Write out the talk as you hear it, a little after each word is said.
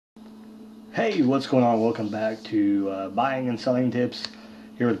Hey, what's going on? Welcome back to Buying and Selling Tips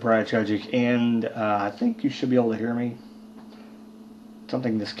here with Brad Tragic, and I think you should be able to hear me.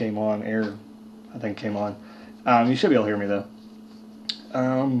 Something just came on, air, I think came on. You should be able to hear me though.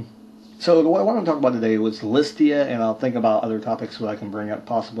 So what I want to talk about today was Listia, and I'll think about other topics that I can bring up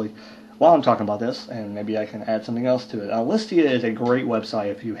possibly while I'm talking about this, and maybe I can add something else to it. Listia is a great website.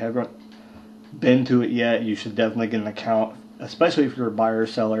 If you haven't been to it yet, you should definitely get an account, especially if you're a buyer or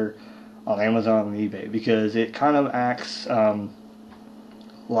seller on Amazon and eBay, because it kind of acts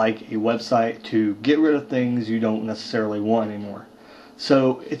like a website to get rid of things you don't necessarily want anymore.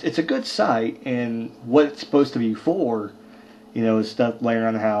 So it's a good site, and what it's supposed to be for, is stuff laying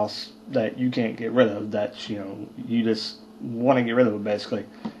around the house that you can't get rid of, that you just want to get rid of it, basically.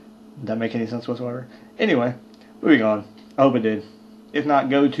 Does that make any sense whatsoever? Anyway, moving on. I hope it did. If not,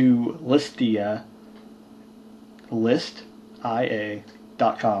 go to Listia, listia.com,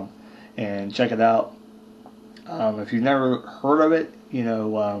 and check it out. If you've never heard of it,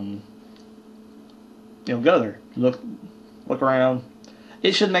 go there, look around.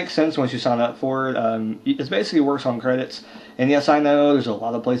 It should make sense once you sign up for it. It basically works on credits, and yes, I know there's a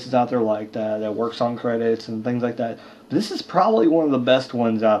lot of places out there like that works on credits and things like that. But this is probably one of the best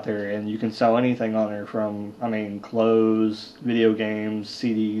ones out there, and you can sell anything on there from, clothes, video games,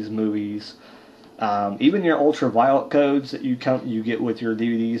 CDs, movies. Even your ultraviolet codes that you get with your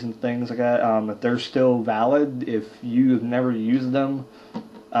DVDs and things like that, if they're still valid, if you've never used them,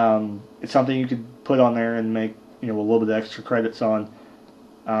 it's something you could put on there and make a little bit of extra credits on.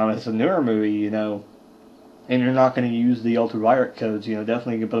 It's a newer movie, and you're not going to use the ultraviolet codes.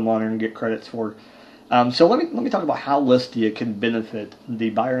 Definitely you can put them on there and get credits for. So let me talk about how Listia can benefit the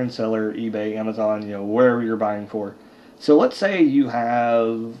buyer and seller, eBay, Amazon, wherever you're buying for. So let's say you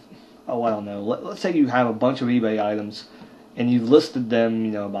have, let's say you have a bunch of eBay items, and you've listed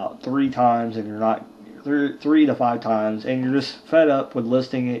them, about 3 times, and you're not 3 to 5 times, and you're just fed up with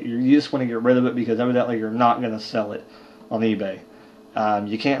listing it. You just want to get rid of it because evidently you're not going to sell it on eBay.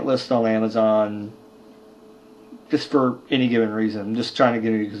 You can't list on Amazon just for any given reason. I'm just trying to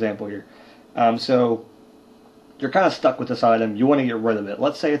give you an example here. So you're kind of stuck with this item. You want to get rid of it.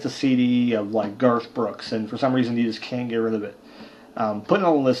 Let's say it's a CD of like Garth Brooks, and for some reason you just can't get rid of it. Put it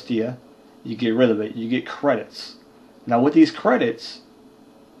on Listia, you get rid of it, you get credits. Now with these credits,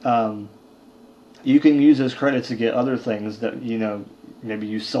 you can use those credits to get other things that maybe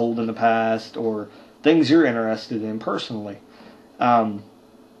you sold in the past, or things you're interested in personally.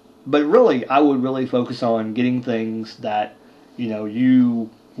 But really, I would really focus on getting things that you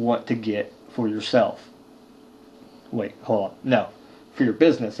want to get for yourself. Wait, hold on. No, for your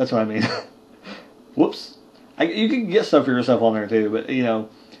business. That's what I mean. Whoops. You can get stuff for yourself on there too, but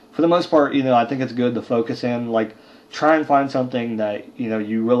for the most part, I think it's good to focus in. Like, try and find something that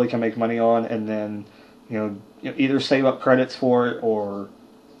you really can make money on, and then either save up credits for it, or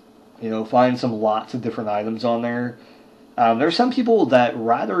find some lots of different items on there. There's some people that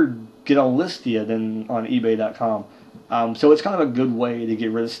rather get on Listia than on eBay.com. So it's kind of a good way to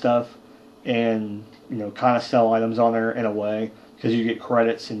get rid of stuff and kind of sell items on there in a way, because you get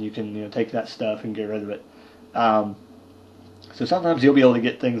credits and you can take that stuff and get rid of it. So sometimes you'll be able to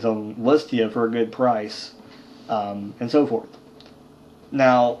get things on Listia for a good price, and so forth.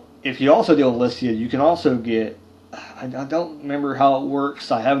 Now, if you also deal with Listia, you can also get, I don't remember how it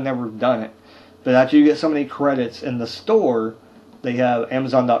works, I have never done it, but after you get so many credits in the store, they have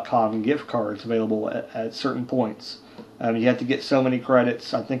Amazon.com gift cards available at certain points. You have to get so many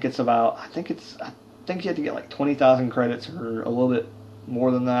credits. I think you have to get like 20,000 credits, or a little bit more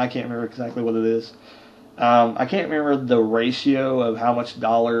than that. I can't remember exactly what it is. I can't remember the ratio of how much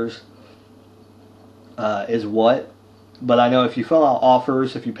dollars is what, but I know if you fill out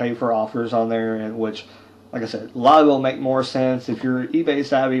offers, if you pay for offers on there, and which, like I said, a lot of it will make more sense. If you're eBay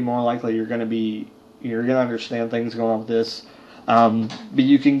savvy, more likely you're going to understand things going on with this. But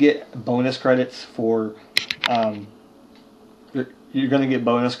you can get bonus credits for, you're going to get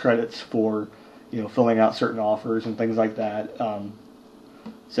bonus credits for, filling out certain offers and things like that.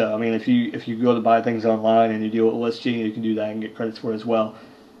 So if you go to buy things online and you deal with Listia, you can do that and get credits for it as well.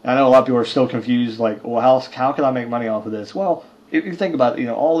 And I know a lot of people are still confused, like, well, how can I make money off of this? Well, if you think about it,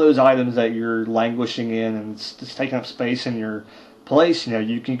 all those items that you're languishing in and it's just taking up space in your place,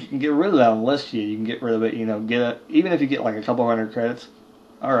 you can get rid of that on Listia. You can get rid of it, even if you get like a couple hundred credits,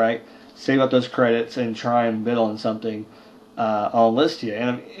 all right, save up those credits and try and bid on something on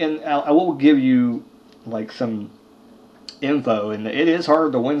Listia. And I will give you like some info, and it is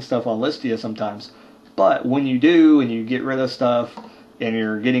hard to win stuff on Listia sometimes, but when you do and you get rid of stuff and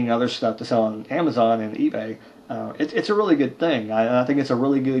you're getting other stuff to sell on Amazon and eBay, it's a really good thing. I think it's a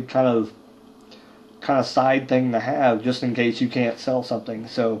really good kind of kind of side thing to have just in case you can't sell something.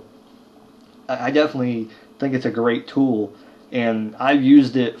 So I definitely think it's a great tool, and I've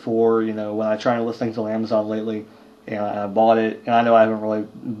used it for, when I try to list things on Amazon lately, and I bought it, and I know I haven't really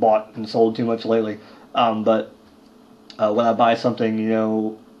bought and sold too much lately, but when I buy something,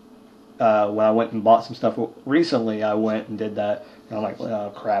 when I went and bought some stuff recently, I went and did that, and I'm like,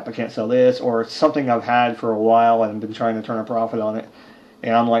 oh crap, I can't sell this, or it's something I've had for a while and I've been trying to turn a profit on it,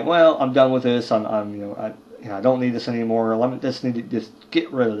 and I'm like, well, I'm done with this, I don't need this anymore, just need to just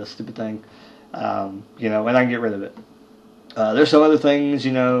get rid of this stupid thing, and I can get rid of it. There's some other things,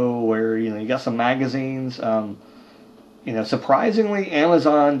 where, you got some magazines. Surprisingly,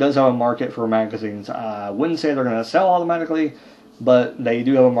 Amazon does have a market for magazines. I wouldn't say they're going to sell automatically, but they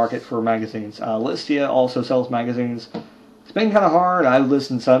do have a market for magazines. Listia also sells magazines. It's been kind of hard. I've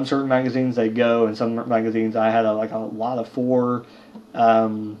listened to some certain magazines, they go, and some magazines I had a lot of for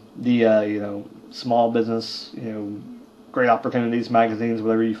the small business, great opportunities magazines,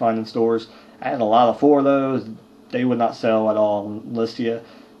 whatever you find in stores. I had a lot of for those. They would not sell at all on Listia.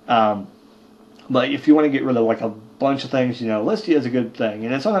 But if you want to get rid of a bunch of things, Listia is a good thing.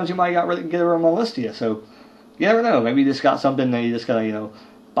 And then sometimes you might get rid of them on Listia. So you never know. Maybe you just got something that you just gotta,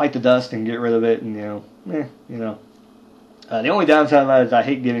 bite the dust and get rid of it. And the only downside of that is I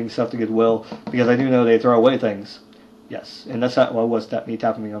hate giving stuff to Goodwill because I do know they throw away things. Yes, and that's not was that me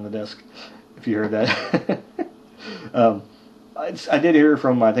tapping me on the desk. If you heard that. I did hear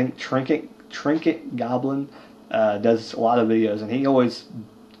from, I think, Trinket Goblin. Does a lot of videos, and he always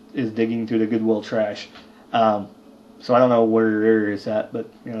is digging through the Goodwill trash. So I don't know where your area is at, but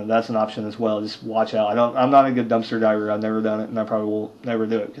that's an option as well. Just watch out. I'm not a good dumpster diver. I've never done it, and I probably will never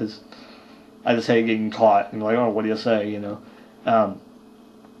do it because I just hate getting caught and what do you say,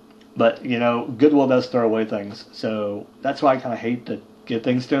 But Goodwill does throw away things, so that's why I kind of hate to give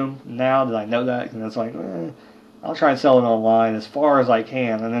things to them. Now that I know that, and it's like, I'll try and sell it online as far as I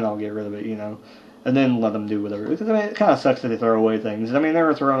can, and then I'll get rid of it, and then let them do whatever. Because it kind of sucks that they throw away things. They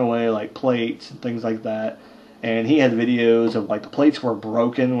were throwing away plates and things like that. And he had videos of the plates were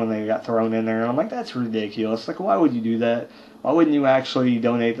broken when they got thrown in there. And I'm like, that's ridiculous. Why would you do that? Why wouldn't you actually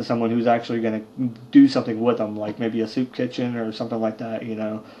donate to someone who's actually going to do something with them, like maybe a soup kitchen or something like that?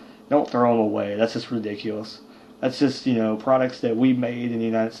 Don't throw them away. That's just ridiculous. That's just products that we made in the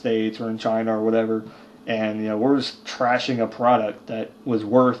United States or in China or whatever, and we're just trashing a product that was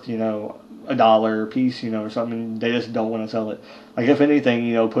worth $1 a piece, or something. They just don't want to sell it. If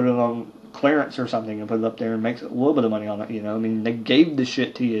anything, put it on clearance or something and put it up there and makes a little bit of money on it. They gave the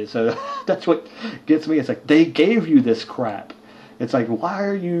shit to you, so that's what gets me. It's they gave you this crap. It's why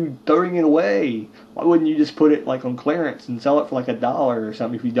are you throwing it away? Why wouldn't you just put it on clearance and sell it for $1 or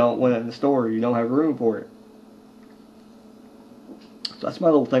something if you don't want it in the store or you don't have room for it? So that's my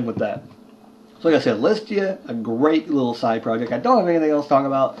little thing with that. So like I said, Listia, a great little side project. I don't have anything else to talk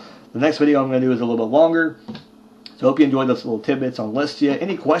about. The next video I'm going to do is a little bit longer. So hope you enjoyed those little tidbits on Listia.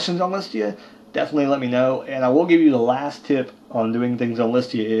 Any questions on Listia, definitely let me know. And I will give you the last tip on doing things on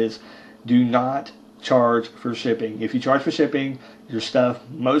Listia is do not charge for shipping. If you charge for shipping, your stuff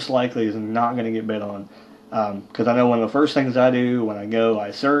most likely is not going to get bid on. Because I know one of the first things I do when I go, I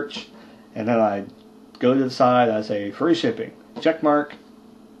search, and then I go to the side, I say free shipping, check mark,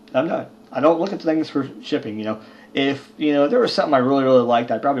 I'm done. I don't look at things for shipping, If, there was something I really, really liked,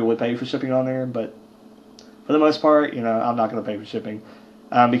 I probably would pay for shipping on there, but for the most part, I'm not going to pay for shipping.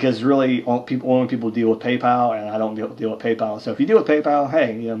 Because really, only people deal with PayPal, and I don't deal with PayPal. So if you deal with PayPal,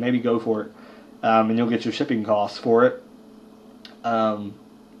 hey, maybe go for it. And you'll get your shipping costs for it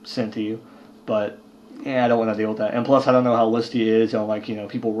sent to you. But, I don't want to deal with that. And plus, I don't know how Listia is,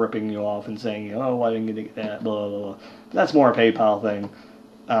 people ripping you off and saying, oh, I didn't get that, blah, blah, blah. But that's more a PayPal thing,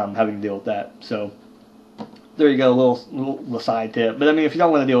 having to deal with that. So there you go, a little side tip. But if you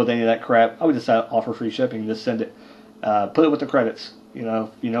don't want to deal with any of that crap, I would just offer free shipping. Just send it. Put it with the credits. If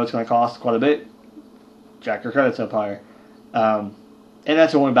you know it's going to cost quite a bit, jack your credits up higher. And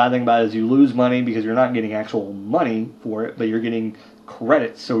that's the only bad thing about it is you lose money because you're not getting actual money for it, but you're getting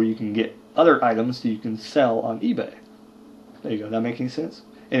credits so you can get other items that you can sell on eBay. There you go. That making sense?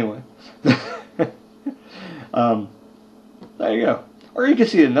 Anyway. There you go. Or you can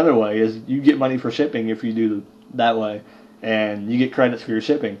see it another way is you get money for shipping if you do that way, and you get credits for your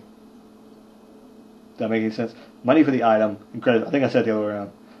shipping. Does that make any sense? Money for the item and credit. I think I said it the other way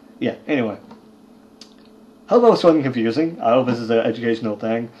around. Yeah, anyway. Hope this wasn't confusing. I hope this is an educational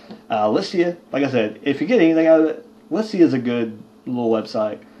thing. Listia, like I said, if you get anything out of it, Listia is a good little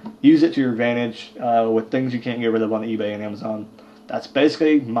website. Use it to your advantage with things you can't get rid of on eBay and Amazon. That's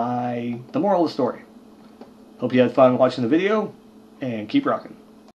basically the moral of the story. Hope you had fun watching the video, and keep rocking.